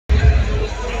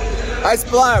Hi,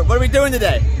 Splar. What are we doing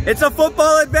today? It's a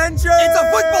football adventure! It's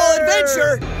a football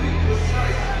adventure!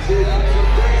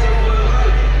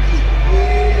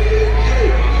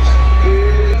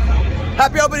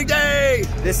 Happy opening day!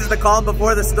 This is the calm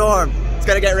before the storm. It's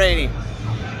gonna get rainy.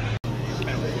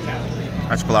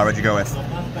 That's Splar. What'd you go with?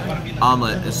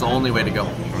 Omelet is the only way to go.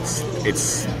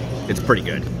 It's pretty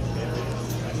good.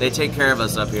 They take care of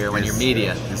us up here when you're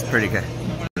media. It's pretty good.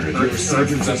 Your San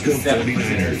Francisco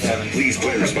 49ers. Please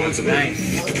play responsibly.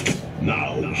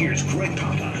 Now, here's Greg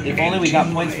Papa. If only we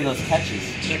got points for those catches.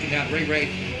 Second down,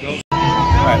 Ray goes.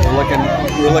 Alright,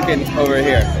 we're looking over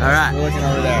here. Alright. We're looking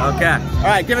over there. Okay.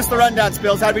 Alright, give us the rundown,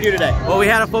 Spills. How did we do today? Well, we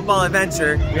had a football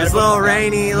adventure. It was a little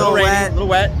rainy, a little wet. A little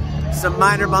wet. Some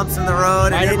minor bumps in the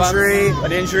road, an injury.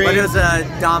 An injury. But it was a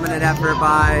dominant effort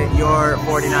by your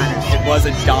 49ers. It was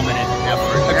a dominant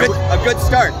effort. A good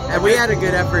start. And we had a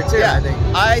good effort too, Yeah, I think.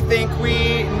 I think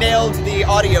we nailed the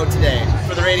audio today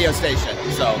for the radio station.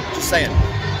 So, just saying.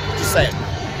 Just saying.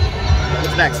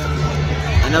 What's next?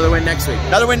 Another win next week.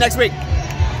 Another win next week.